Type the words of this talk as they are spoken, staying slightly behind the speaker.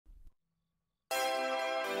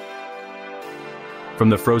From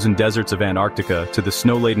the frozen deserts of Antarctica to the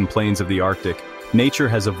snow-laden plains of the Arctic, nature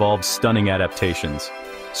has evolved stunning adaptations.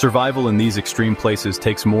 Survival in these extreme places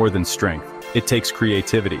takes more than strength. It takes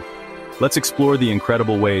creativity. Let's explore the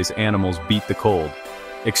incredible ways animals beat the cold.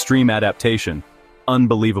 Extreme adaptation.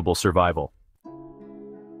 Unbelievable survival.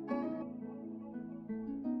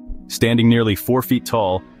 Standing nearly 4 feet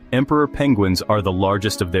tall, emperor penguins are the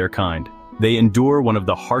largest of their kind. They endure one of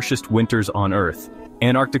the harshest winters on Earth,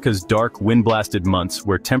 Antarctica's dark, wind-blasted months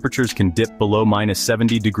where temperatures can dip below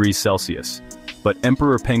 -70 degrees Celsius. But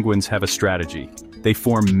emperor penguins have a strategy. They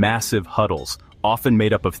form massive huddles, often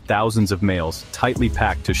made up of thousands of males, tightly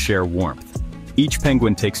packed to share warmth. Each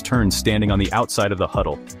penguin takes turns standing on the outside of the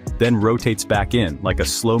huddle, then rotates back in like a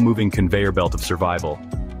slow-moving conveyor belt of survival.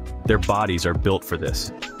 Their bodies are built for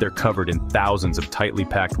this. They're covered in thousands of tightly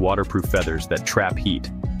packed waterproof feathers that trap heat.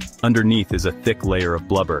 Underneath is a thick layer of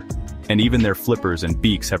blubber, and even their flippers and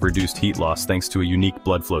beaks have reduced heat loss thanks to a unique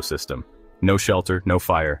blood flow system. No shelter, no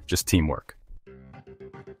fire, just teamwork.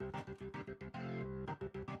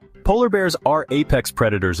 Polar bears are apex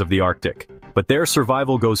predators of the Arctic, but their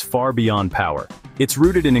survival goes far beyond power. It's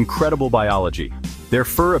rooted in incredible biology. Their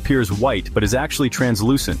fur appears white but is actually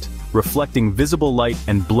translucent, reflecting visible light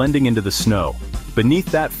and blending into the snow.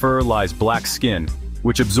 Beneath that fur lies black skin,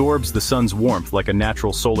 which absorbs the sun's warmth like a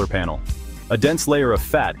natural solar panel. A dense layer of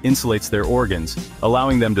fat insulates their organs,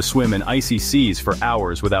 allowing them to swim in icy seas for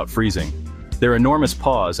hours without freezing. Their enormous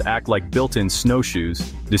paws act like built-in snowshoes,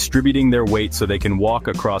 distributing their weight so they can walk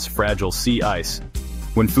across fragile sea ice.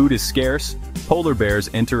 When food is scarce, polar bears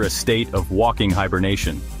enter a state of walking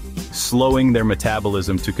hibernation, slowing their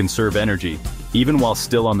metabolism to conserve energy, even while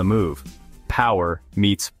still on the move. Power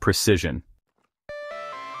meets precision.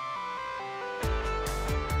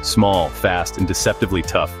 Small, fast, and deceptively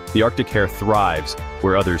tough, the Arctic hare thrives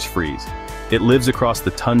where others freeze. It lives across the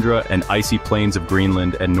tundra and icy plains of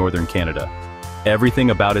Greenland and northern Canada. Everything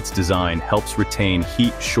about its design helps retain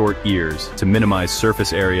heat-short ears to minimize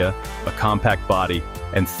surface area, a compact body,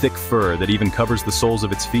 and thick fur that even covers the soles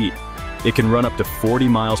of its feet. It can run up to 40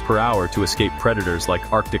 miles per hour to escape predators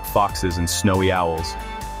like Arctic foxes and snowy owls.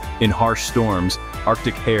 In harsh storms,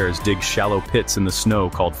 Arctic hares dig shallow pits in the snow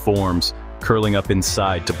called forms, curling up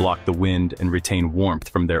inside to block the wind and retain warmth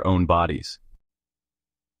from their own bodies.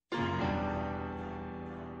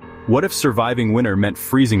 What if surviving winter meant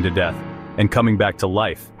freezing to death and coming back to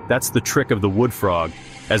life? That's the trick of the wood frog.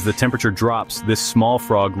 As the temperature drops, this small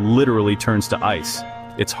frog literally turns to ice.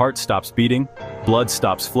 Its heart stops beating, blood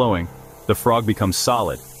stops flowing, the frog becomes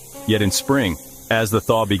solid. Yet in spring, as the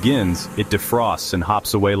thaw begins, it defrosts and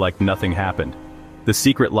hops away like nothing happened. The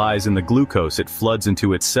secret lies in the glucose it floods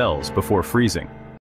into its cells before freezing.